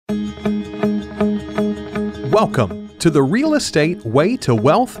Welcome to the Real Estate Way to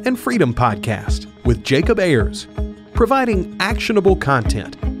Wealth and Freedom podcast with Jacob Ayers, providing actionable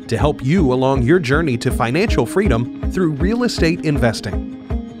content to help you along your journey to financial freedom through real estate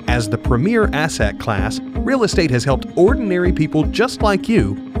investing. As the premier asset class, real estate has helped ordinary people just like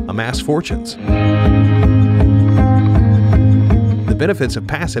you amass fortunes. The benefits of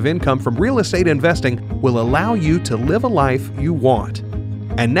passive income from real estate investing will allow you to live a life you want.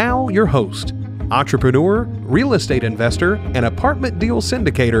 And now your host, entrepreneur, real estate investor, and apartment deal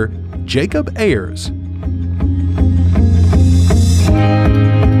syndicator, Jacob Ayers.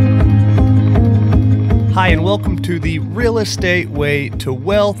 Hi, and welcome to the Real Estate Way to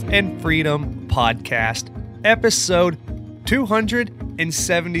Wealth and Freedom podcast, episode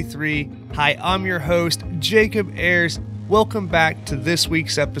 273. Hi, I'm your host, Jacob Ayers. Welcome back to this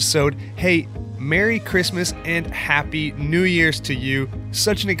week's episode. Hey, Merry Christmas and Happy New Year's to you.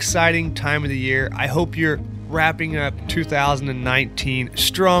 Such an exciting time of the year. I hope you're wrapping up 2019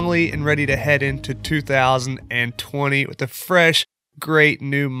 strongly and ready to head into 2020 with a fresh, great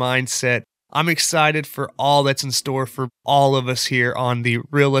new mindset. I'm excited for all that's in store for all of us here on the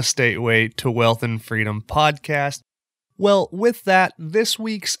Real Estate Way to Wealth and Freedom podcast. Well, with that, this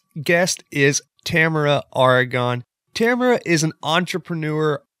week's guest is Tamera Aragon. Tamera is an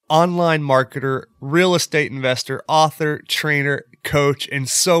entrepreneur, online marketer, real estate investor, author, trainer, coach, and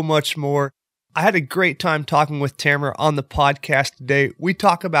so much more. I had a great time talking with Tamera on the podcast today. We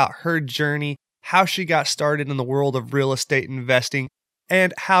talk about her journey, how she got started in the world of real estate investing,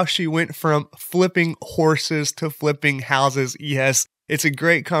 and how she went from flipping horses to flipping houses. Yes, it's a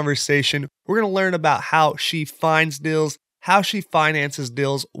great conversation. We're going to learn about how she finds deals, how she finances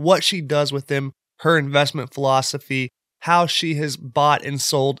deals, what she does with them, her investment philosophy, how she has bought and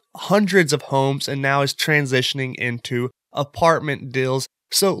sold hundreds of homes and now is transitioning into apartment deals.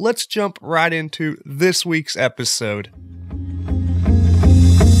 So let's jump right into this week's episode.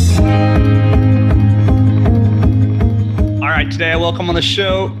 All right, today I welcome on the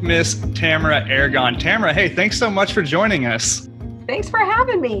show Miss Tamera Aragon. Tamera, hey, thanks so much for joining us. Thanks for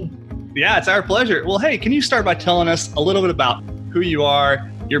having me. Yeah, it's our pleasure. Well, hey, can you start by telling us a little bit about who you are,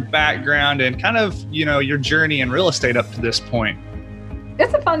 your background, and kind of, your journey in real estate up to this point?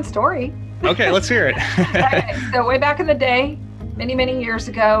 It's a fun story. Okay, let's hear it. Okay, so way back in the day, many, many years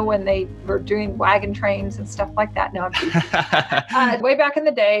ago when they were doing wagon trains and stuff like that. No, I'm teasing. Way back in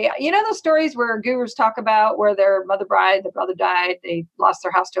the day, those stories where gurus talk about where their mother died, their brother died, they lost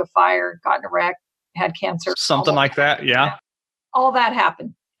their house to a fire, got in a wreck, had cancer. Something like that, yeah. All that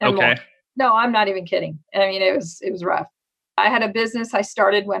happened. And okay. More. No, I'm not even kidding. I mean, it was rough. I had a business I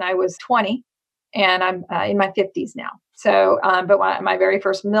started when I was 20, and I'm in my 50s now. So, but my very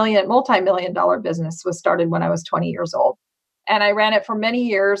first multi-million dollar business was started when I was 20 years old. And I ran it for many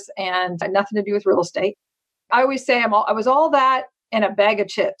years and had nothing to do with real estate. I always say I was all that in a bag of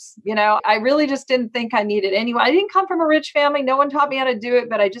chips. I really just didn't think I needed anyone. I didn't come from a rich family. No one taught me how to do it,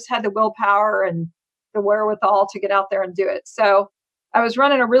 but I just had the willpower and the wherewithal to get out there and do it. So I was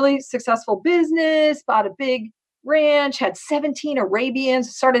running a really successful business, bought a big ranch, had 17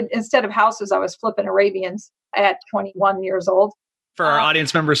 Arabians, started, instead of houses, I was flipping Arabians at 21 years old. For our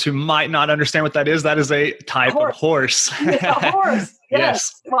audience members who might not understand what that is a type of horse. It's a horse.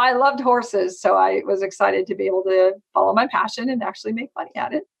 Yes. Well, I loved horses, so I was excited to be able to follow my passion and actually make money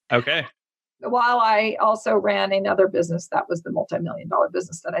at it. Okay. While I also ran another business, that was the multi-million dollar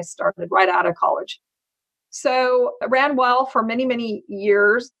business that I started right out of college. So I ran well for many, many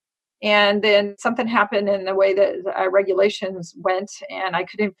years. And then something happened in the way that regulations went, and I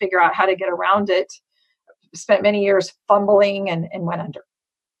couldn't figure out how to get around it. Spent many years fumbling and went under.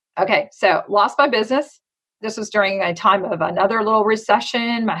 Okay, so lost my business. This was during a time of another little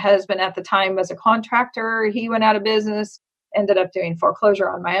recession. My husband at the time was a contractor. He went out of business, ended up doing foreclosure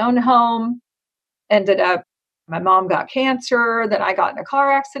on my own home, my mom got cancer, then I got in a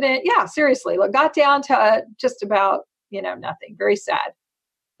car accident. Yeah, seriously, got down to just about, nothing. Very sad.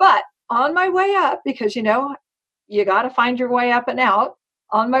 But on my way up, because, you got to find your way up and out.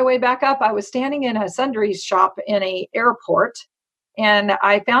 On my way back up, I was standing in a sundries shop in an airport, and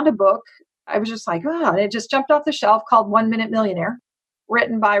I found a book. I was just like, and it just jumped off the shelf, called 1 Minute Millionaire,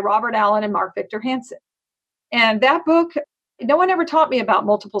 written by Robert Allen and Mark Victor Hansen. And that book, no one ever taught me about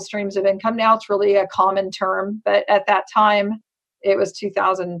multiple streams of income. Now it's really a common term, but at that time, it was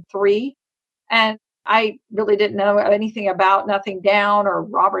 2003. And I really didn't know anything about Nothing Down or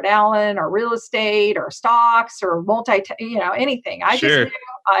Robert Allen or real estate or stocks or anything. I just knew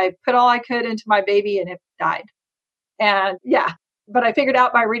I put all I could into my baby and it died. And but I figured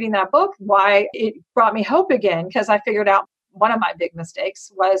out by reading that book why it brought me hope again, because I figured out one of my big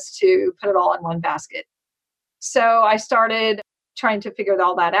mistakes was to put it all in one basket. So I started trying to figure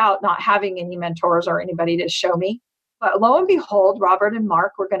all that out, not having any mentors or anybody to show me. But lo and behold, Robert and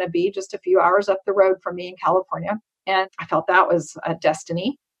Mark were going to be just a few hours up the road from me in California. And I felt that was a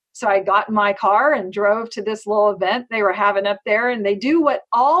destiny. So I got in my car and drove to this little event they were having up there. And they do what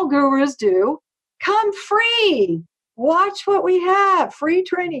all gurus do: come free, watch what we have, free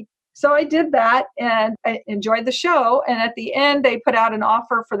training. So I did that and I enjoyed the show. And at the end, they put out an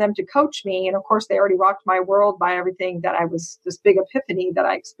offer for them to coach me. And of course, they already rocked my world by everything that I was, this big epiphany that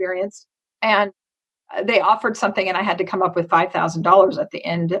I experienced. And they offered something and I had to come up with $5,000 at the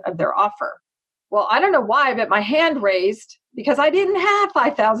end of their offer. Well, I don't know why, but my hand raised because I didn't have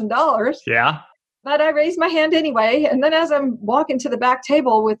 $5,000. Yeah. But I raised my hand anyway. And then as I'm walking to the back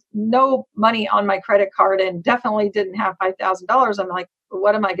table with no money on my credit card and definitely didn't have $5,000, I'm like,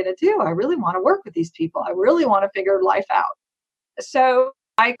 what am I going to do? I really want to work with these people. I really want to figure life out. So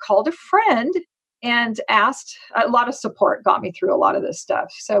I called a friend and asked. A lot of support got me through a lot of this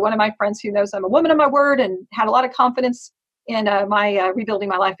stuff. So one of my friends who knows I'm a woman of my word and had a lot of confidence in my rebuilding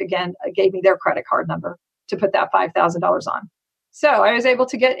my life again, gave me their credit card number to put that $5,000 on. So I was able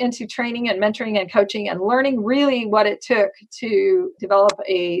to get into training and mentoring and coaching and learning really what it took to develop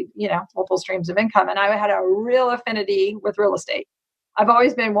multiple streams of income. And I had a real affinity with real estate. I've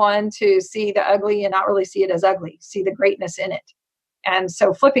always been one to see the ugly and not really see it as ugly, see the greatness in it. And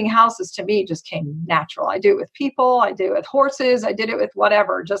so flipping houses to me just came natural. I do it with people, I do it with horses, I did it with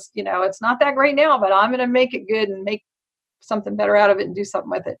whatever. Just, it's not that great now, but I'm going to make it good and make something better out of it and do something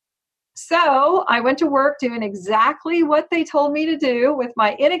with it. So I went to work doing exactly what they told me to do with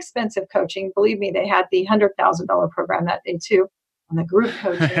my inexpensive coaching. Believe me, they had the $100,000 program that day too, on the group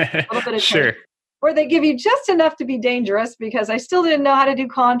coaching, a little bit of Sure. training, where they give you just enough to be dangerous because I still didn't know how to do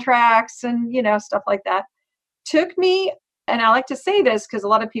contracts and, stuff like that. Took me, and I like to say this because a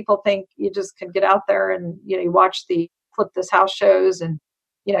lot of people think you just can get out there and, you watch the Flip This House shows and,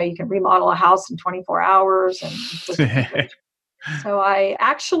 you can remodel a house in 24 hours. And so I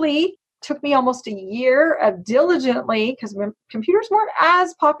actually took me almost a year of diligently, because computers weren't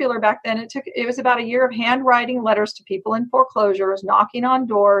as popular back then. It was about a year of handwriting letters to people in foreclosures, knocking on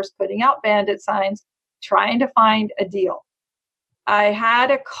doors, putting out bandit signs, trying to find a deal. I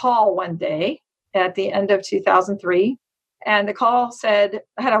had a call one day at the end of 2003, and the call said,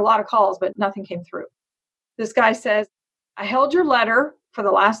 I had a lot of calls, but nothing came through. This guy says, I held your letter for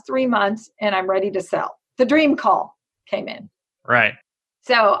the last 3 months and I'm ready to sell. The dream call came in. Right.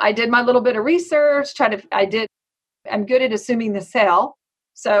 So I did my little bit of research, I'm good at assuming the sale.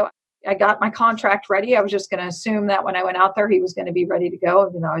 So I got my contract ready. I was just going to assume that when I went out there, he was going to be ready to go.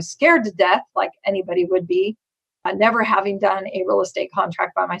 I was scared to death, like anybody would be, never having done a real estate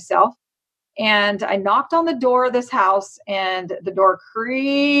contract by myself. And I knocked on the door of this house and the door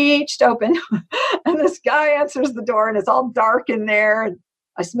creaked open. And this guy answers the door and it's all dark in there. And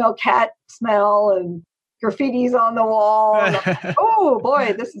I smell cat smell and graffiti's on the wall. And I'm like, oh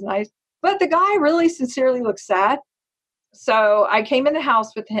boy, this is nice. But the guy really sincerely looked sad. So I came in the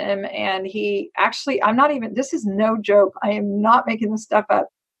house with him and he actually, this is no joke. I am not making this stuff up.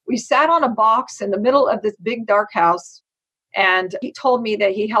 We sat on a box in the middle of this big dark house. And he told me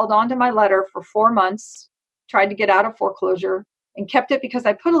that he held on to my letter for 4 months, tried to get out of foreclosure, and kept it because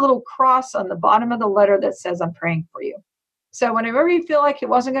I put a little cross on the bottom of the letter that says, I'm praying for you. So whenever you feel like it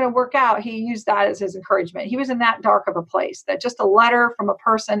wasn't going to work out, he used that as his encouragement. He was in that dark of a place that just a letter from a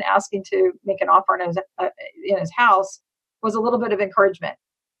person asking to make an offer in his house was a little bit of encouragement.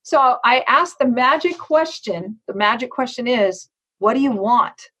 So I asked the magic question. The magic question is, what do you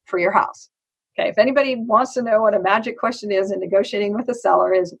want for your house? Okay, if anybody wants to know what a magic question is in negotiating with a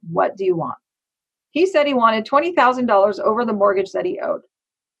seller is, what do you want? He said he wanted $20,000 over the mortgage that he owed.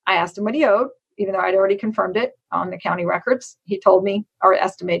 I asked him what he owed, even though I'd already confirmed it on the county records. He told me or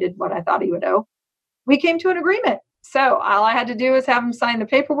estimated what I thought he would owe. We came to an agreement. So all I had to do was have him sign the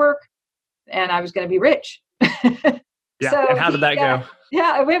paperwork and I was going to be rich. Yeah. So and how did that go?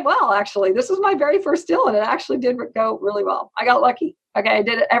 Yeah, it went well, actually. This was my very first deal, and it actually did go really well. I got lucky. Okay, I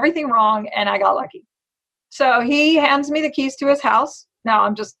did everything wrong, and I got lucky. So he hands me the keys to his house. Now,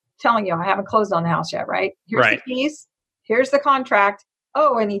 I'm just telling you, I haven't closed on the house yet, right? Here's the keys. Here's the contract.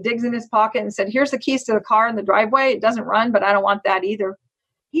 Oh, and he digs in his pocket and said, here's the keys to the car in the driveway. It doesn't run, but I don't want that either.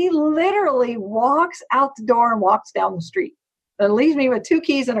 He literally walks out the door and walks down the street and leaves me with 2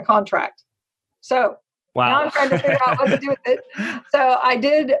 keys and a contract. So now I'm trying to figure out what to do with it. So I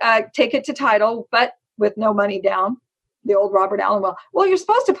did take it to title, but with no money down. The old Robert Allen, well, you're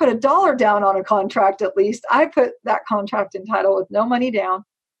supposed to put $1 down on a contract at least. I put that contract in title with no money down.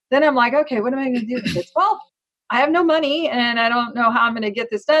 Then I'm like, okay, what am I going to do with this? Well, I have no money and I don't know how I'm going to get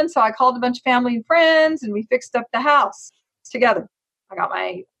this done. So I called a bunch of family and friends and we fixed up the house together. I got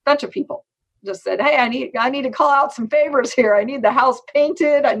my bunch of people, just said, hey, I need to call out some favors here. I need the house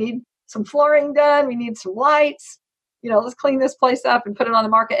painted. I need some flooring done. We need some lights. Let's clean this place up and put it on the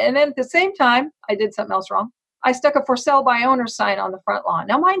market. And then at the same time, I did something else wrong. I stuck a for sale by owner sign on the front lawn.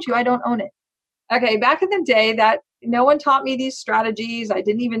 Now, mind you, I don't own it. Okay, back in the day, that no one taught me these strategies. I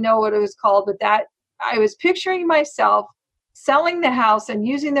didn't even know what it was called, but that I was picturing myself selling the house and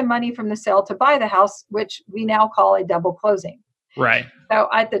using the money from the sale to buy the house, which we now call a double closing. Right. So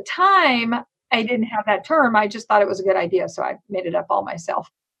at the time, I didn't have that term. I just thought it was a good idea. So I made it up all myself.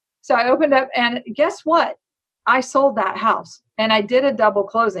 So I opened up and guess what? I sold that house and I did a double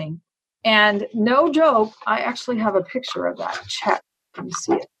closing. And no joke, I actually have a picture of that check. Let me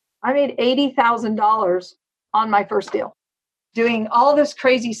see it. I made $80,000 on my first deal, doing all this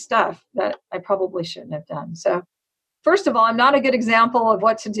crazy stuff that I probably shouldn't have done. So first of all, I'm not a good example of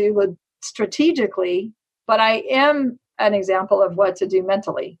what to do strategically, but I am an example of what to do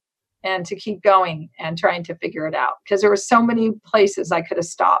mentally and to keep going and trying to figure it out. Because there were so many places I could have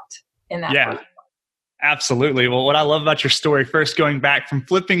stopped in that. Yeah. Absolutely. Well, what I love about your story, first going back from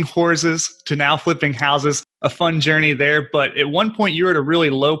flipping horses to now flipping houses, a fun journey there. But at one point you were at a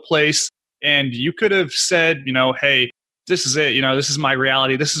really low place and you could have said, hey, this is it. This is my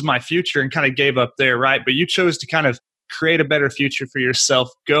reality. This is my future, and kind of gave up there. Right. But you chose to kind of create a better future for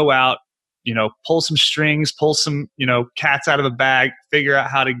yourself, go out, pull some strings, pull some, cats out of a bag, figure out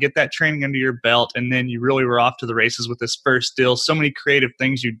how to get that training under your belt. And then you really were off to the races with this first deal. So many creative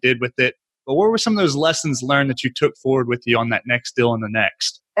things you did with it. But what were some of those lessons learned that you took forward with you on that next deal and the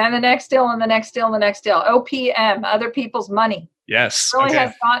next? And the next deal and the next deal and the next deal. OPM, other people's money. Yes. Really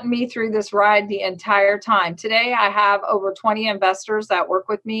has gotten me through this ride the entire time. Today, I have over 20 investors that work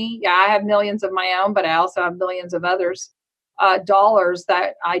with me. Yeah, I have millions of my own, but I also have millions of others, dollars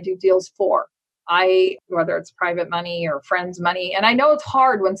that I do deals for. Whether it's private money or friends' money. And I know it's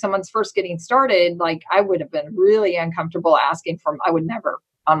hard when someone's first getting started. Like I would have been really uncomfortable asking I would never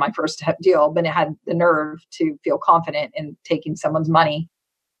on my first deal, but it had the nerve to feel confident in taking someone's money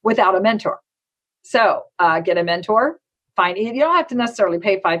without a mentor. So get a mentor. You don't have to necessarily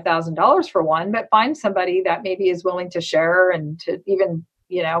pay $5,000 for one, but find somebody that maybe is willing to share and to even,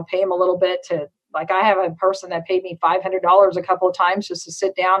 pay them a little bit to, like I have a person that paid me $500 a couple of times just to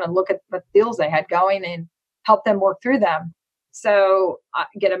sit down and look at the deals they had going and help them work through them. So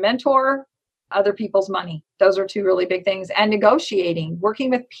get a mentor, other people's money. Those are two really big things. And negotiating, working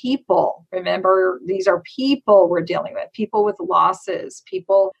with people. Remember, these are people we're dealing with, people with losses,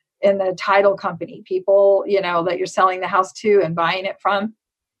 people in the title company, people, that you're selling the house to and buying it from.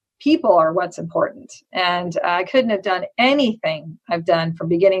 People are what's important. And I couldn't have done anything I've done from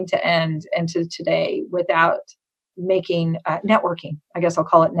beginning to end and to today without making networking. I guess I'll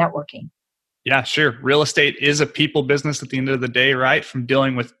call it networking. Yeah, sure. Real estate is a people business at the end of the day, right? From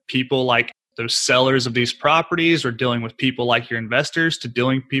dealing with people like those sellers of these properties or dealing with people like your investors to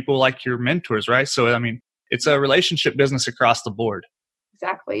dealing with people like your mentors, right? So, it's a relationship business across the board.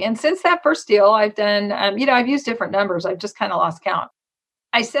 Exactly. And since that first deal, I've done, I've used different numbers. I've just kind of lost count.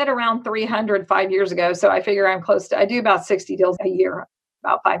 I said around 300 5 years ago. So I figure I do about 60 deals a year,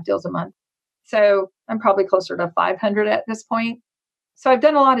 about 5 deals a month. So I'm probably closer to 500 at this point. So I've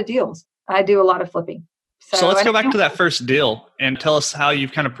done a lot of deals. I do a lot of flipping. So let's go back to that first deal and tell us how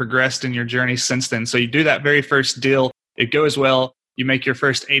you've kind of progressed in your journey since then. So you do that very first deal. It goes well. You make your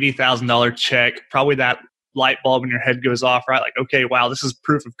first $80,000 check. Probably that light bulb in your head goes off, right? Like, okay, wow, this is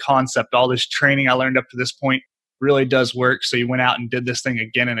proof of concept. All this training I learned up to this point really does work. So you went out and did this thing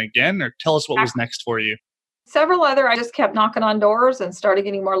again and again, or tell us what was next for you. I just kept knocking on doors and started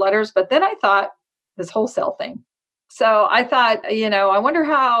getting more letters. But then I thought this wholesale thing. So I thought, I wonder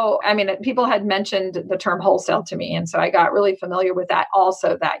how, people had mentioned the term wholesale to me. And so I got really familiar with that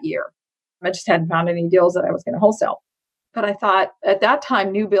also that year. I just hadn't found any deals that I was going to wholesale. But I thought at that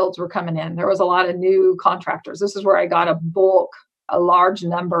time, new builds were coming in. There was a lot of new contractors. This is where I got a large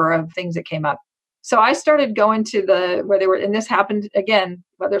number of things that came up. So I started going to where they were, and this happened again,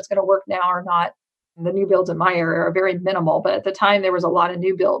 whether it's going to work now or not. The new builds in my area are very minimal, but at the time there was a lot of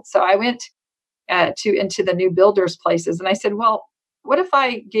new builds. So I went into the new builders places. And I said, well, what if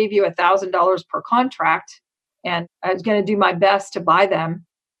I gave you $1,000 per contract and I was going to do my best to buy them?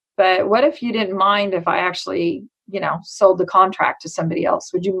 But what if you didn't mind if I actually, sold the contract to somebody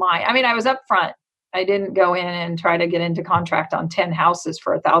else? Would you mind? I was upfront. I didn't go in and try to get into contract on 10 houses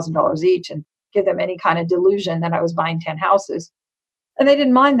for $1,000 each and give them any kind of delusion that I was buying 10 houses. And they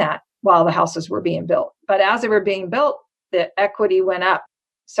didn't mind that while the houses were being built. But as they were being built, the equity went up.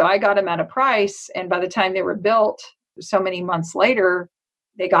 So I got them at a price. And by the time they were built, so many months later,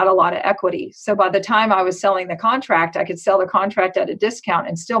 they got a lot of equity. So by the time I was selling the contract, I could sell the contract at a discount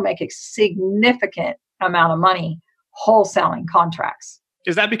and still make a significant amount of money wholesaling contracts.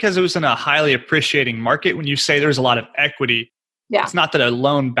 Is that because it was in a highly appreciating market? When you say there's a lot of equity, Yeah. it's not that a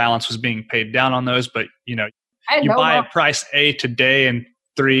loan balance was being paid down on those, but you buy a price A today and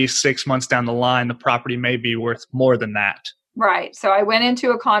 3-6 months down the line, the property may be worth more than that. Right. So I went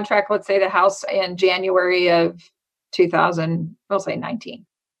into a contract, let's say the house in January of 2019.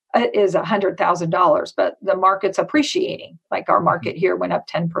 It is $100,000, but the market's appreciating. Like our market here went up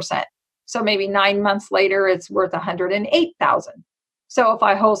 10%. So maybe 9 months later, it's worth $108,000. So if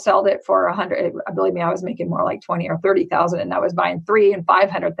I wholesaled it for $100,000, believe me, I was making more like $20,000 or $30,000, and I was buying $300,000 and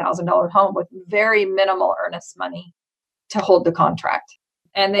 $500,000 home with very minimal earnest money to hold the contract.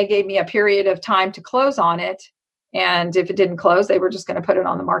 And they gave me a period of time to close on it. And if it didn't close, they were just going to put it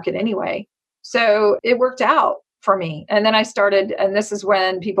on the market anyway. So it worked out for me. And then I started, and this is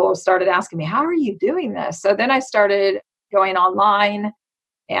when people started asking me, how are you doing this? So then I started going online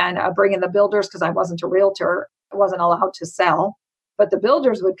and bringing the builders, because I wasn't a realtor. I wasn't allowed to sell, but the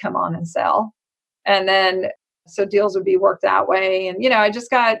builders would come on and sell. And then, so deals would be worked that way. And, I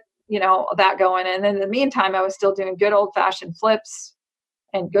just got, that going. And then in the meantime, I was still doing good old fashioned flips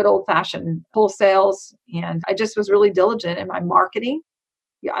and good old fashioned wholesales. And I just was really diligent in my marketing.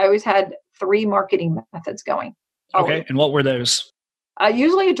 I always had 3 marketing methods going. Okay. And what were those?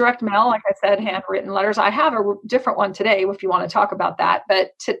 Usually direct mail, like I said, handwritten letters. I have a different one today if you want to talk about that.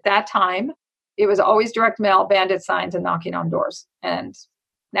 But to that time, it was always direct mail, bandit signs, and knocking on doors. And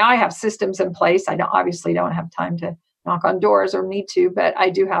now I have systems in place. I obviously don't have time to knock on doors or need to, but I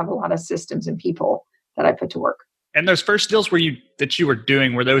do have a lot of systems and people that I put to work. And those first deals that you were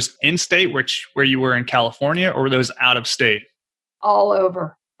doing, were those in state, where you were in California, or were those out of state? All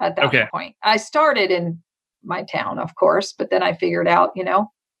over at that point. I started in my town, of course, but then I figured out,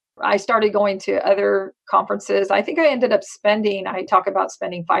 I started going to other conferences. I think I ended up I talk about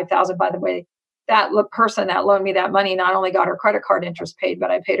spending $5,000, by the way. That person that loaned me that money not only got her credit card interest paid,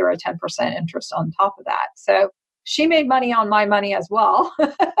 but I paid her a 10% interest on top of that. So she made money on my money as well.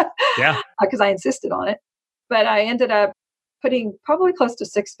 Yeah. Because I insisted on it. But I ended up putting probably close to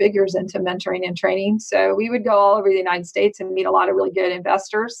 6 figures into mentoring and training. So we would go all over the United States and meet a lot of really good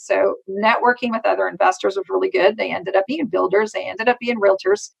investors. So networking with other investors was really good. They ended up being builders. They ended up being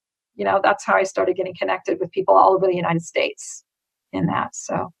realtors. That's how I started getting connected with people all over the United States in that.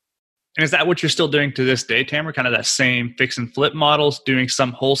 So. And is that what you're still doing to this day, Tamera? Kind of that same fix and flip models, doing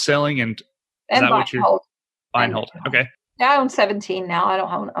some wholesaling and that what you're buy and hold? Okay. Yeah, I own 17 now. I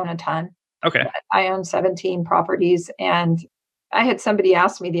don't own a ton. Okay. But I own 17 properties. And I had somebody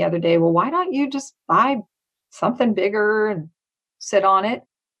ask me the other day, well, why don't you just buy something bigger and sit on it?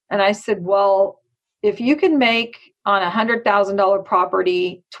 And I said, well, if you can make on $100,000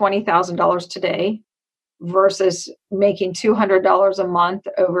 property $20,000 today versus making $200 a month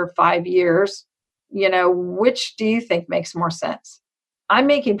over 5 years, which do you think makes more sense? I'm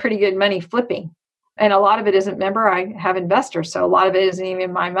making pretty good money flipping. And a lot of it isn't, remember, I have investors, so a lot of it isn't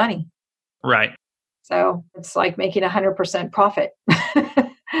even my money. Right. So it's like making 100% profit.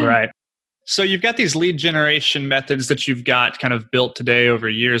 Right. So you've got these lead generation methods that you've got kind of built today over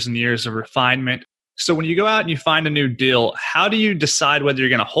years and years of refinement. So when you go out and you find a new deal, how do you decide whether you're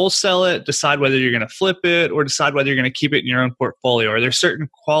going to wholesale it, decide whether you're going to flip it, or decide whether you're going to keep it in your own portfolio? Are there certain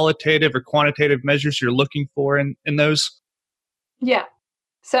qualitative or quantitative measures you're looking for in those? Yeah.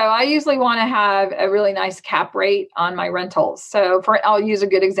 So I usually want to have a really nice cap rate on my rentals. So I'll use a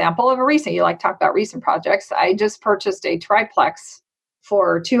good example of you like to talk about recent projects. I just purchased a triplex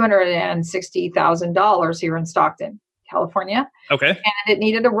for $260,000 here in Stockton, California. Okay. And it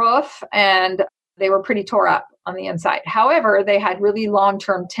needed a roof and they were pretty tore up on the inside. However, they had really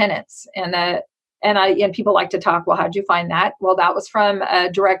long-term tenants and people like to talk, well, how'd you find that? Well, that was from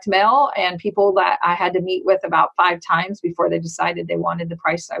direct mail and people that I had to meet with about 5 times before they decided they wanted the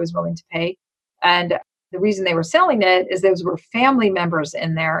price I was willing to pay. And the reason they were selling it is those were family members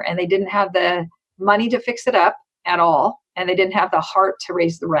in there and they didn't have the money to fix it up at all. And they didn't have the heart to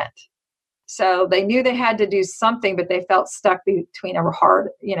raise the rent. So they knew they had to do something, but they felt stuck between a rock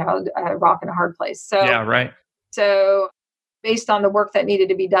and a hard place. So, yeah, right. So based on the work that needed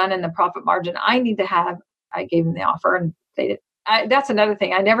to be done and the profit margin I need to have, I gave them the offer and they did. That's another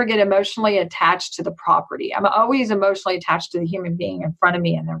thing. I never get emotionally attached to the property. I'm always emotionally attached to the human being in front of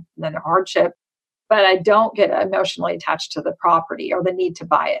me and their hardship, but I don't get emotionally attached to the property or the need to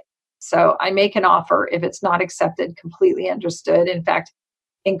buy it. So I make an offer. If it's not accepted, completely understood. In fact,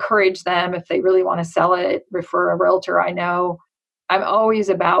 encourage them if they really want to sell it, refer a realtor I know. I'm always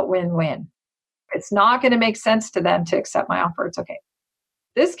about win-win. It's not going to make sense to them to accept my offer. It's okay.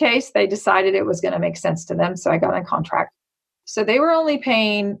 This case, they decided it was going to make sense to them. So I got a contract. So they were only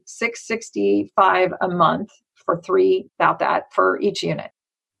paying $665 a month for about that for each unit.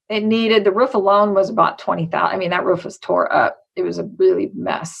 The roof alone was about $20,000. I mean, that roof was tore up. It was a really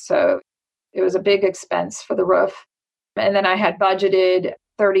mess. So it was a big expense for the roof. And then I had budgeted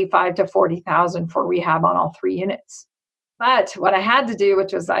 $35,000 to $40,000 for rehab on all 3 units. But what I had to do,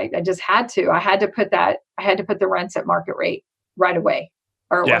 which was I had to put the rents at market rate right away,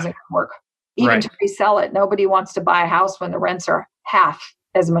 or it wasn't going to work. Even to resell it, nobody wants to buy a house when the rents are half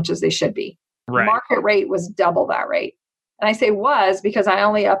as much as they should be. Right. Market rate was double that rate. And I say was because I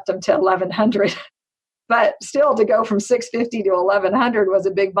only upped them to $1,100. But still, to go from $650 to $1,100 was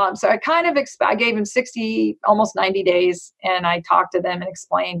a big bump. So I I gave him 60, almost 90 days. And I talked to them and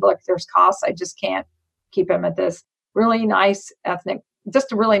explained, look, there's costs. I just can't keep him at this. Really nice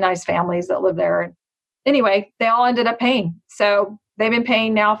just really nice families that live there. And anyway, they all ended up paying. So they've been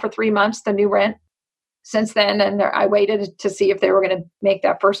paying now for 3 months, the new rent since then. And I waited to see if they were going to make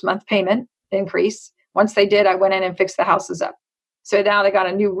that first month payment increase. Once they did, I went in and fixed the houses up. So now they got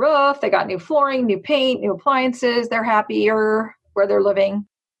a new roof, they got new flooring, new paint, new appliances. They're happier where they're living,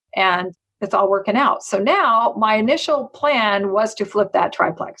 and it's all working out. So now my initial plan was to flip that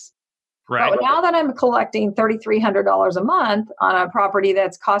triplex. Right. But now that I'm collecting $3,300 a month on a property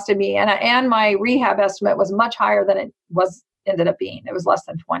that's costed me, and my rehab estimate was much higher than it ended up being. It was less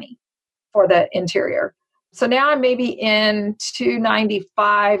than 20 for the interior. So now I'm maybe in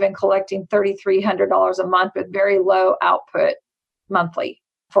 $295 and collecting $3,300 a month with very low output monthly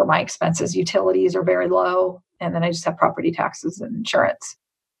for my expenses. Utilities are very low. And then I just have property taxes and insurance.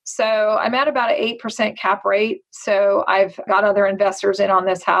 So I'm at about an 8% cap rate. So I've got other investors in on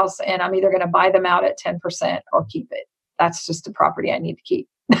this house, and I'm either going to buy them out at 10% or keep it. That's just a property I need to keep.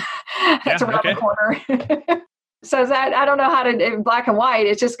 That's around the corner. So that, I don't know how to, in black and white,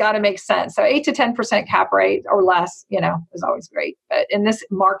 it's just got to make sense. So 8 to 10% cap rate or less, is always great. But in this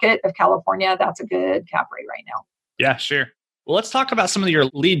market of California, that's a good cap rate right now. Yeah, sure. Well, let's talk about some of your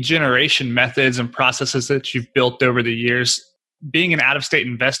lead generation methods and processes that you've built over the years. Being an out-of-state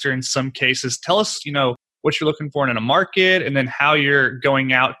investor in some cases, tell us, what you're looking for in a market and then how you're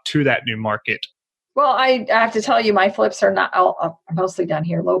going out to that new market. Well, I have to tell you, my flips are mostly done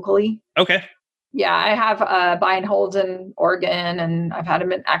here locally. Okay. Yeah, I have buy and holds in Oregon, and I've had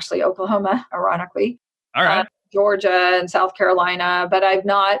them in actually Oklahoma, ironically. All right. Georgia and South Carolina, but I'm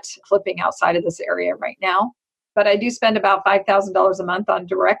not flipping outside of this area right now. But I do spend about $5,000 a month on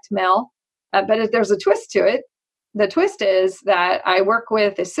direct mail. But there's a twist to it. The twist is that I work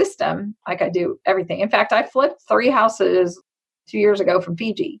with a system, like I do everything. In fact, I flipped 3 houses 2 years ago from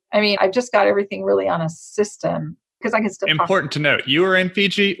Fiji. I mean, I've just got everything really on a system because I can still Important to note, you were in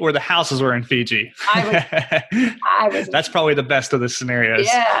Fiji or the houses were in Fiji? I was. That's probably the best of the scenarios.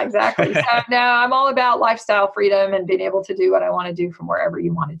 Yeah, exactly. So no, I'm all about lifestyle freedom and being able to do what I want to do from wherever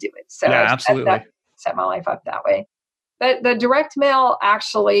you want to do it. So yeah, absolutely. Set my life up that way. But the direct mail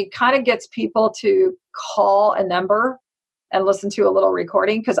actually kind of gets people to call a number and listen to a little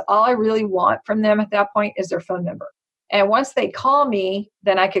recording, because all I really want from them at that point is their phone number. And once they call me,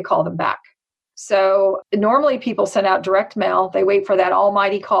 then I could call them back. So normally people send out direct mail. They wait for that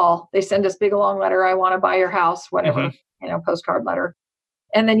almighty call. They send us big, long letter. I want to buy your house, whatever, postcard letter.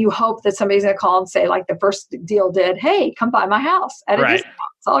 And then you hope that somebody's going to call and say, like the first deal did, hey, come buy my house at a discount.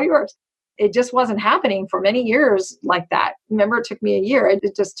 It's all yours. It just wasn't happening for many years like that. Remember, it took me a year.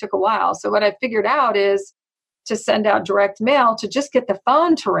 It just took a while. So what I figured out is to send out direct mail to just get the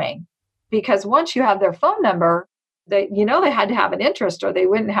phone to ring. Because once you have their phone number, they had to have an interest or they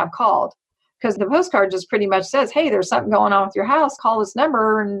wouldn't have called. Because the postcard just pretty much says, hey, there's something going on with your house. Call this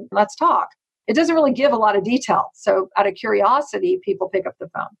number and let's talk. It doesn't really give a lot of detail. So out of curiosity, people pick up the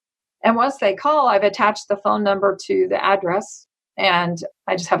phone. And once they call, I've attached the phone number to the address. And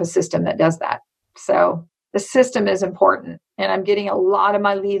I just have a system that does that. So the system is important. And I'm getting a lot of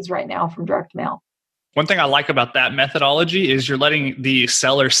my leads right now from direct mail. One thing I like about that methodology is you're letting the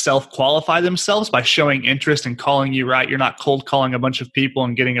seller self-qualify themselves by showing interest and calling you, right? You're not cold calling a bunch of people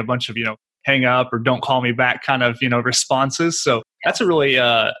and getting a bunch of, hang up or don't call me back kind of, responses. So that's a really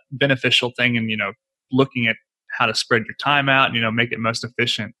beneficial thing in, looking at how to spread your time out and, make it most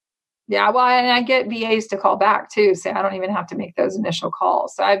efficient. Yeah, well, and I get VAs to call back too, so I don't even have to make those initial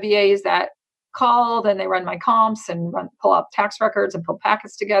calls. So I have VAs that call, then they run my comps and pull out tax records and pull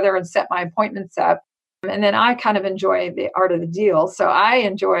packets together and set my appointments up. And then I kind of enjoy the art of the deal. So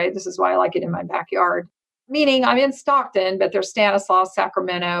this is why I like it in my backyard. Meaning I'm in Stockton, but there's Stanislaus,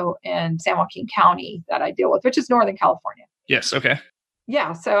 Sacramento, and San Joaquin County that I deal with, which is Northern California. Yes. Okay.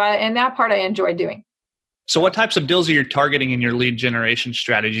 Yeah. So and that part I enjoy doing. So what types of deals are you targeting in your lead generation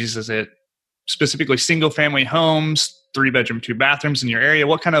strategies? Is it specifically single family homes, 3-bedroom, 2 bathrooms in your area?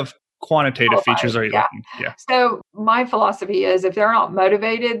 What kind of quantitative features are you looking? Yeah. So my philosophy is if they're not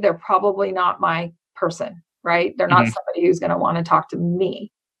motivated, they're probably not my person, right? They're not somebody who's going to want to talk to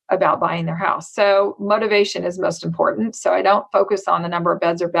me about buying their house. So motivation is most important. So I don't focus on the number of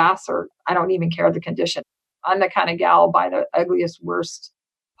beds or baths, or I don't even care the condition. I'm the kind of gal buy the ugliest, worst,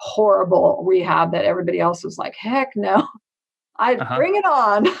 horrible rehab that everybody else was like, heck no, I'd bring it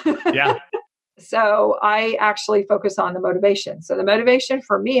on. Yeah. So I actually focus on the motivation. So the motivation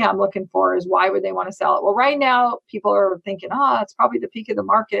for me, I'm looking for is why would they want to sell it? Well, right now people are thinking, it's probably the peak of the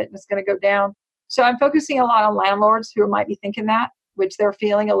market and it's going to go down. So I'm focusing a lot on landlords who might be thinking that, which they're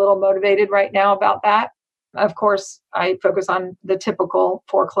feeling a little motivated right now about that. Of course, I focus on the typical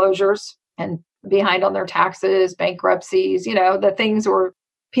foreclosures and behind on their taxes, bankruptcies, the things where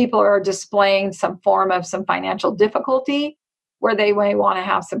people are displaying some form of some financial difficulty where they may want to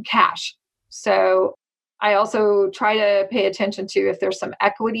have some cash. So I also try to pay attention to if there's some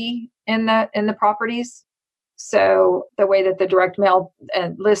equity in the properties. So the way that the direct mail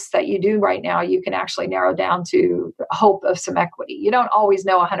lists that you do right now, you can actually narrow down to the hope of some equity. You don't always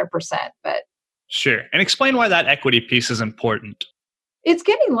know 100%, but sure. And explain why that equity piece is important. It's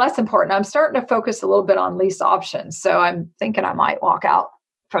getting less important. I'm starting to focus a little bit on lease options. So I'm thinking I might walk out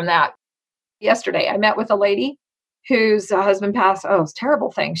from that. Yesterday, I met with a lady whose husband passed. It's a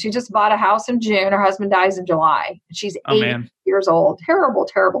terrible thing. She just bought a house in June. Her husband dies in July. She's 80 years old. Terrible,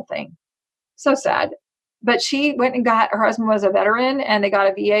 terrible thing. So sad. But she went and her husband was a veteran, and they got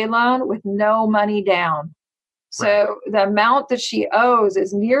a VA loan with no money down. So the amount that she owes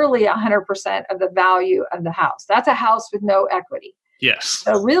is nearly 100% of the value of the house. That's a house with no equity. Yes.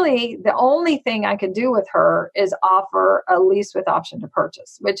 So really, the only thing I could do with her is offer a lease with option to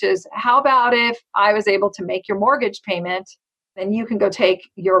purchase, which is, how about if I was able to make your mortgage payment, then you can go take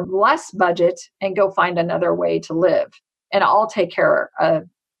your less budget and go find another way to live. And I'll take care of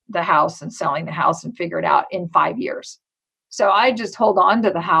the house and selling the house and figure it out in 5 years. So I just hold on to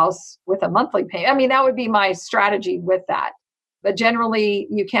the house with a monthly payment. I mean, that would be my strategy with that. But generally,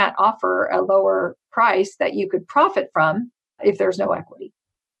 you can't offer a lower price that you could profit from if there's no equity.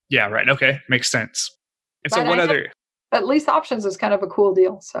 Yeah, right. Okay. Makes sense. And so but lease options is kind of a cool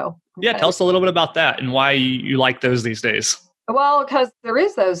deal. So yeah, tell us a little bit about that and why you like those these days. Well, because there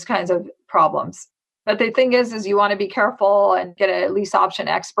is those kinds of problems. But the thing is you want to be careful and get a lease option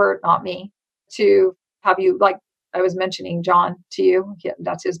expert, not me, to have you, like I was mentioning John to you. Yeah,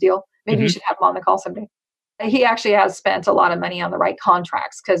 that's his deal. Maybe you should have him on the call someday. He actually has spent a lot of money on the right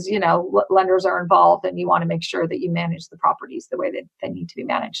contracts because, lenders are involved and you want to make sure that you manage the properties the way that they need to be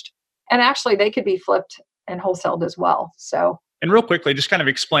managed. And actually, they could be flipped and wholesaled as well. So, and real quickly, just kind of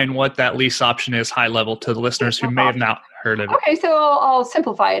explain what that lease option is high level to the listeners who may have not heard of it. Okay, so I'll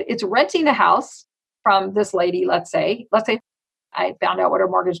simplify it. It's renting a house from this lady, let's say I found out what her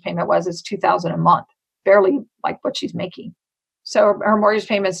mortgage payment was. It's $2,000 a month, barely like what she's making. So her mortgage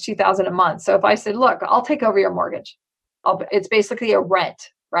payment is $2,000 a month. So if I said, look, I'll take over your mortgage, it's basically a rent,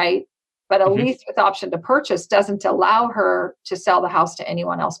 right? But a lease with option to purchase doesn't allow her to sell the house to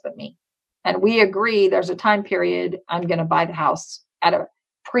anyone else but me. And we agree there's a time period I'm going to buy the house at a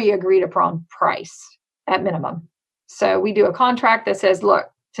pre-agreed upon price at minimum. So we do a contract that says, look,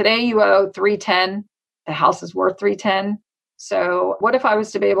 today you owe $310. The house is worth $310. So what if I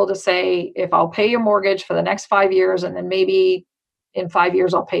was to be able to say, if I'll pay your mortgage for the next 5 years, and then maybe in 5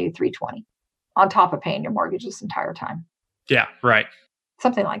 years, I'll pay you $320 on top of paying your mortgage this entire time. Yeah, right.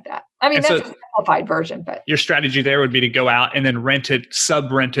 Something like that. I mean, that's a simplified version, but your strategy there would be to go out and then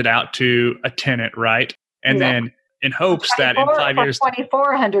sub-rent it out to a tenant, right? And then in hopes that in 5 years,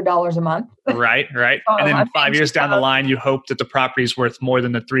 $2,400 a month. Right. And then 5 years down the line, you hope that the property is worth more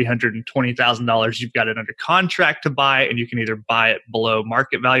than the $320,000 you've got it under contract to buy, and you can either buy it below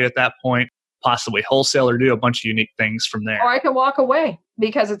market value at that point, possibly wholesale, or do a bunch of unique things from there. Or I can walk away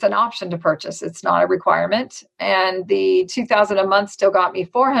because it's an option to purchase. It's not a requirement. And the $2,000 a month still got me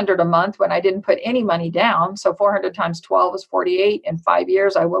 $400 a month when I didn't put any money down. So 400 times 12 is 48. In 5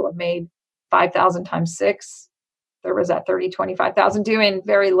 years, I will have made 5,000 times 6. There was that 25,000 doing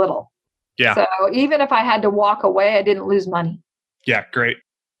very little. Yeah. So even if I had to walk away, I didn't lose money. Yeah, great.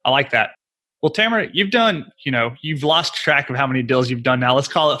 I like that. Well, Tamera, you've lost track of how many deals you've done now. Let's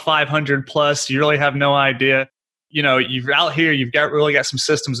call it 500 plus. You really have no idea. You're out here, you've really got some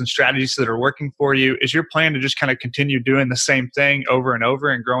systems and strategies that are working for you. Is your plan to just kind of continue doing the same thing over and over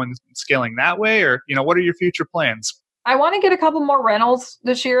and growing and scaling that way? Or, what are your future plans? I want to get a couple more rentals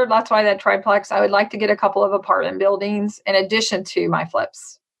this year. That's why that triplex. I would like to get a couple of apartment buildings in addition to my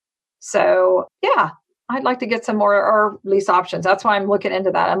flips. So yeah, I'd like to get some more or lease options. That's why I'm looking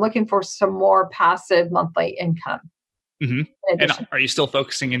into that. I'm looking for some more passive monthly income. Mm-hmm. And are you still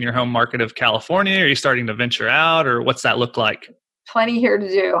focusing in your home market of California? Are you starting to venture out, or what's that look like? Plenty here to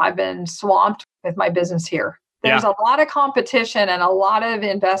do. I've been swamped with my business here. There's a lot of competition and a lot of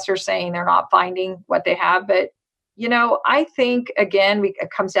investors saying they're not finding what they have. But, I think, again, it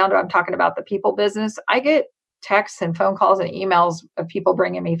comes down to, I'm talking about the people business. I get texts and phone calls and emails of people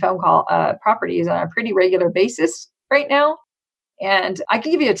bringing me properties on a pretty regular basis right now. And I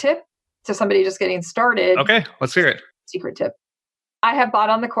can give you a tip to somebody just getting started. Okay, let's hear it. Secret tip. I have bought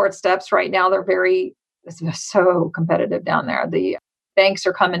on the court steps right now. It's so competitive down there. The banks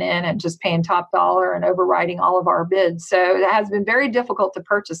are coming in and just paying top dollar and overriding all of our bids. So it has been very difficult to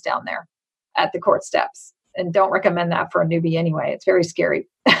purchase down there at the court steps. And don't recommend that for a newbie anyway. It's very scary.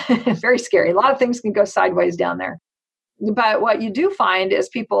 Very scary. A lot of things can go sideways down there. But what you do find is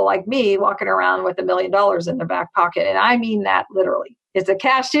people like me walking around with $1 million in their back pocket. And I mean that literally. It's a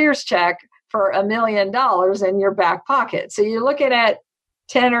cashier's check for $1 million in your back pocket. So you're looking at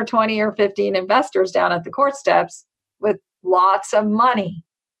 10 or 20 or 15 investors down at the court steps with lots of money.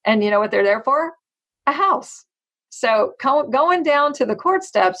 And you know what they're there for? A house. So going down to the court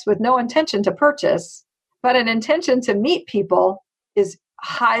steps with no intention to purchase, but an intention to meet people is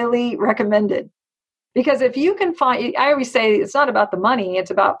highly recommended. Because if you can I always say it's not about the money,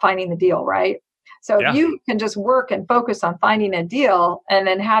 it's about finding the deal, right? So if you can just work and focus on finding a deal and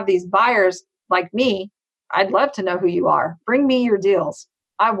then have these buyers like me, I'd love to know who you are. Bring me your deals.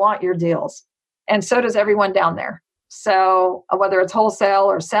 I want your deals. And so does everyone down there. So whether it's wholesale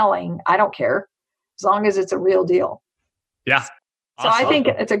or selling, I don't care, as long as it's a real deal. Yeah. So I think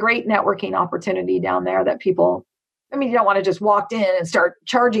it's a great networking opportunity down there that people, you don't want to just walk in and start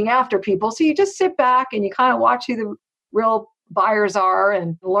charging after people. So you just sit back and you kind of watch who the real buyers are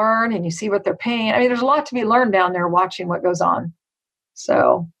and learn, and you see what they're paying. There's a lot to be learned down there watching what goes on.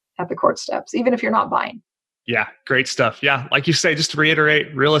 So at the court steps, even if you're not buying. Yeah, great stuff. Yeah, like you say, just to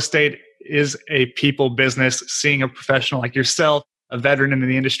reiterate, real estate is a people business. Seeing a professional like yourself, a veteran in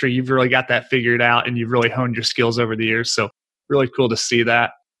the industry, you've really got that figured out and you've really honed your skills over the years. So really cool to see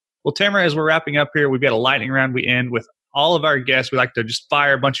that. Well, Tamera, as we're wrapping up here, we've got a lightning round. We end with all of our guests. We like to just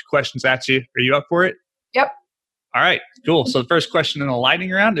fire a bunch of questions at you. Are you up for it? Yep. All right, cool. So the first question in the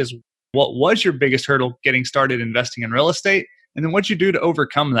lightning round is, what was your biggest hurdle getting started investing in real estate? And then what'd you do to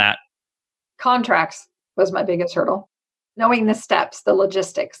overcome that? Contracts was my biggest hurdle. Knowing the steps, the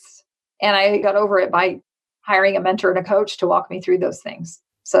logistics. And I got over it by hiring a mentor and a coach to walk me through those things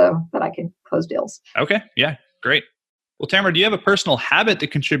so that I could close deals. Okay. Yeah. Great. Well, Tamera, do you have a personal habit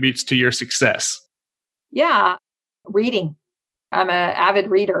that contributes to your success? Yeah. Reading. I'm an avid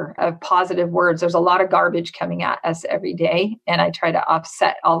reader of positive words. There's a lot of garbage coming at us every day, and I try to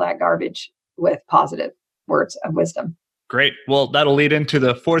offset all that garbage with positive words of wisdom. Great. Well, that'll lead into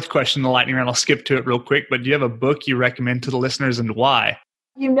the fourth question in the lightning round. I'll skip to it real quick, but do you have a book you recommend to the listeners and why?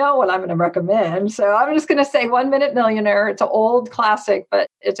 You know what I'm going to recommend. So I'm just going to say 1 Minute Millionaire. It's an old classic, but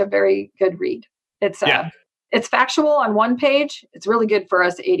it's a very good read. It's factual on one page. It's really good for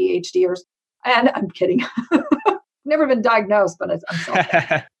us ADHDers. And I'm kidding. Never been diagnosed, but I'm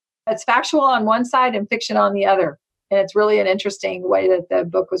sorry. It's factual on one side and fiction on the other. And it's really an interesting way that the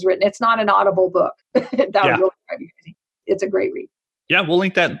book was written. It's not an audible book. That would really drive you crazy. It's a great read. Yeah, we'll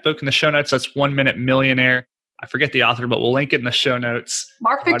link that book in the show notes. That's 1 Minute Millionaire. I forget the author, but we'll link it in the show notes.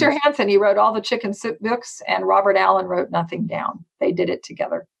 Mark Victor Hansen, he wrote all the Chicken Soup books, and Robert Allen wrote Nothing Down. They did it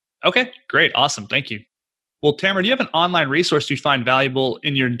together. Okay, great. Awesome. Thank you. Well, Tamera, do you have an online resource you find valuable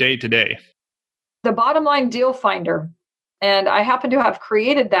in your day-to-day? The Bottom Line Deal Finder. And I happen to have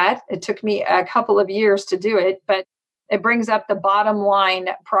created that. It took me a couple of years to do it, but it brings up the bottom line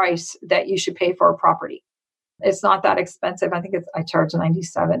price that you should pay for a property. It's not that expensive. I think I charge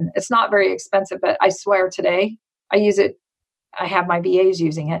 $97. It's not very expensive, but I swear today I use it. I have my VAs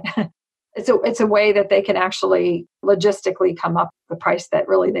using it. It's a way that they can actually logistically come up with the price that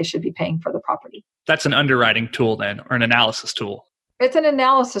really they should be paying for the property. That's an underwriting tool then, or an analysis tool? It's an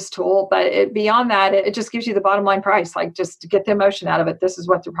analysis tool, but beyond that, it just gives you the bottom line price. Like, just to get the emotion out of it, this is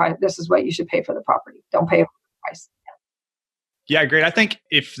what you should pay for the property. Don't pay for the price. Yeah, great. I think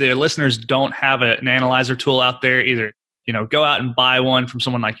if the listeners don't have an analyzer tool out there, either go out and buy one from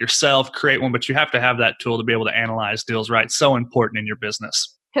someone like yourself, create one, but you have to have that tool to be able to analyze deals, right? It's so important in your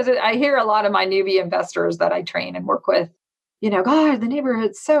business. Because I hear a lot of my newbie investors that I train and work with, God, the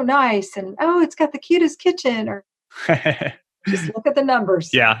neighborhood's so nice, and it's got the cutest kitchen, or just look at the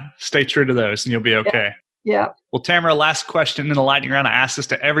numbers. Yeah, stay true to those and you'll be okay. Yeah. Well, Tamera, last question in the lightning round. I ask this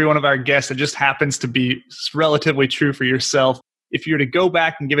to every one of our guests. It just happens to be relatively true for yourself. If you were to go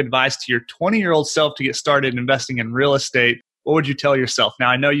back and give advice to your 20-year-old self to get started investing in real estate, what would you tell yourself? Now,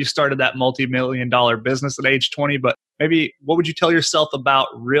 I know you started that multi-million-dollar business at age 20, but maybe what would you tell yourself about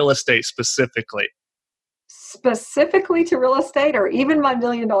real estate specifically? Specifically to real estate or even my $1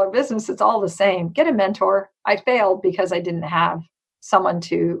 million business, it's all the same. Get a mentor. I failed because I didn't have someone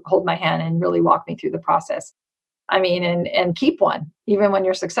to hold my hand and really walk me through the process. I mean, and keep one, even when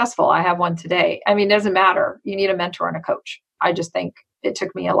you're successful. I have one today. I mean, it doesn't matter. You need a mentor and a coach. I just think it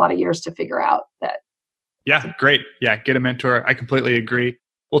took me a lot of years to figure out that. Yeah, great. Yeah, get a mentor. I completely agree.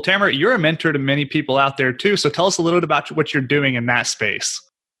 Well, Tamera, you're a mentor to many people out there too. So tell us a little bit about what you're doing in that space.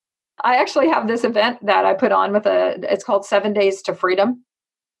 I actually have this event that I put on it's called 7 Days to Freedom.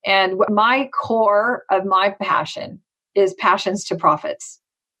 And my core of my passion is passions to profits.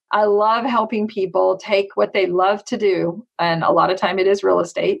 I love helping people take what they love to do, and a lot of time it is real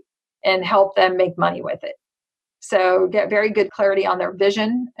estate, and help them make money with it. So get very good clarity on their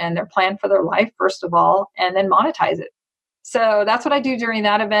vision and their plan for their life, first of all, and then monetize it. So that's what I do during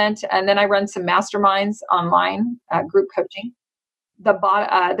that event. And then I run some masterminds online, group coaching.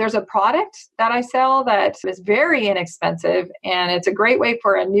 There's a product that I sell that is very inexpensive, and it's a great way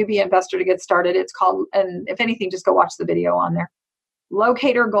for a newbie investor to get started. It's called, and if anything, just go watch the video on there,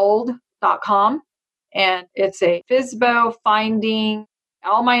 locatorgold.com. And it's a FSBO finding.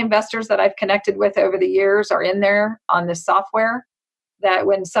 All my investors that I've connected with over the years are in there on this software, that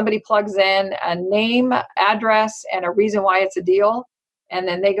when somebody plugs in a name, address, and a reason why it's a deal, and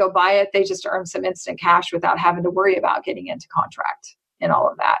then they go buy it, they just earn some instant cash without having to worry about getting into contract and all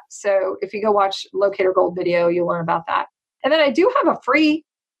of that. So if you go watch Locator Gold video, you'll learn about that. And then I do have a free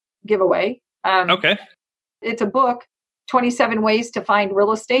giveaway. Okay. It's a book, 27 Ways to Find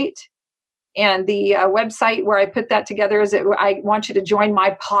Real Estate. And the website where I put that together is I want you to join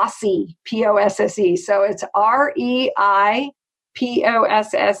my posse, P-O-S-S-E. So it's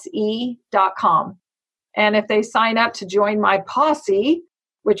REIPOSSE.com. And if they sign up to join my posse,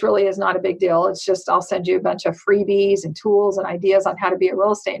 which really is not a big deal, it's just I'll send you a bunch of freebies and tools and ideas on how to be a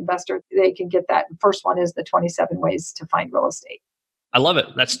real estate investor. They can get that. The first one is the 27 Ways to Find Real Estate. I love it.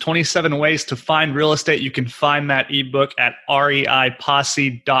 That's 27 Ways to Find Real Estate. You can find that ebook at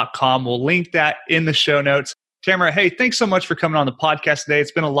reiposse.com. We'll link that in the show notes. Tamera, hey, thanks so much for coming on the podcast today.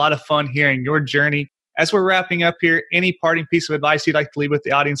 It's been a lot of fun hearing your journey. As we're wrapping up here, any parting piece of advice you'd like to leave with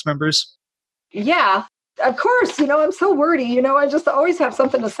the audience members? Yeah, of course. I'm so wordy. I just always have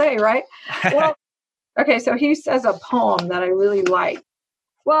something to say, right? Well, okay, so he says a poem that I really like.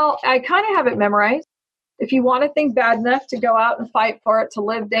 Well, I kind of have it memorized. If you want to think bad enough to go out and fight for it, to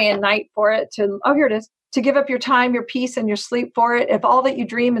live day and night for it, here it is, to give up your time, your peace, and your sleep for it, if all that you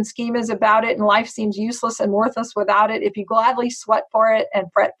dream and scheme is about it and life seems useless and worthless without it, if you gladly sweat for it and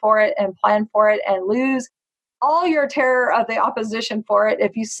fret for it and plan for it and lose all your terror of the opposition for it,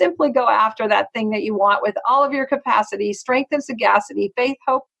 if you simply go after that thing that you want with all of your capacity, strength and sagacity, faith,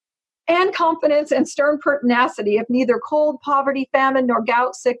 hope, and confidence and stern pertinacity, if neither cold, poverty, famine, nor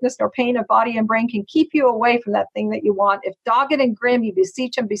gout, sickness, nor pain of body and brain can keep you away from that thing that you want, if dogged and grim you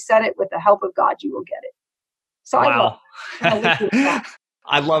beseech and beset it, with the help of God, you will get it. So wow.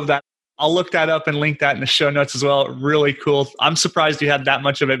 I love that. I'll look that up and link that in the show notes as well. Really cool. I'm surprised you had that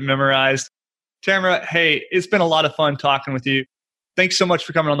much of it memorized. Tamera, hey, it's been a lot of fun talking with you. Thanks so much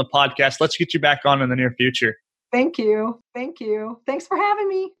for coming on the podcast. Let's get you back on in the near future. Thank you. Thank you. Thanks for having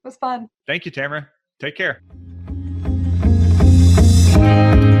me. It was fun. Thank you, Tamera. Take care.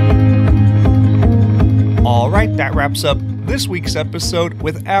 All right, that wraps up this week's episode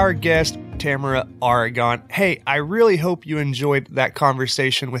with our guest, Tamera Aragon. Hey, I really hope you enjoyed that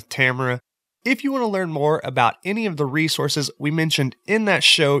conversation with Tamera. If you want to learn more about any of the resources we mentioned in that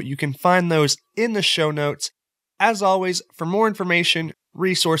show, you can find those in the show notes. As always, for more information,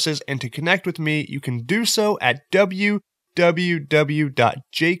 resources, and to connect with me, you can do so at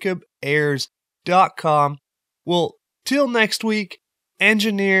www.jacobayers.com. Well, till next week,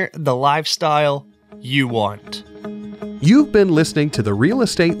 engineer the lifestyle you want. You've been listening to the Real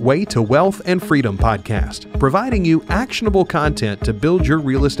Estate Way to Wealth and Freedom podcast, providing you actionable content to build your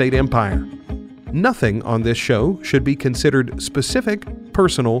real estate empire. Nothing on this show should be considered specific,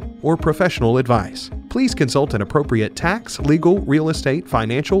 personal, or professional advice. Please consult an appropriate tax, legal, real estate,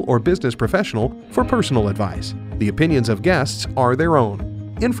 financial, or business professional for personal advice. The opinions of guests are their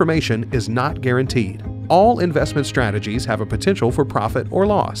own. Information is not guaranteed. All investment strategies have a potential for profit or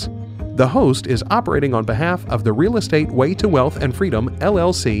loss. The host is operating on behalf of the Real Estate Way to Wealth and Freedom,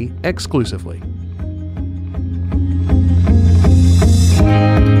 LLC, exclusively.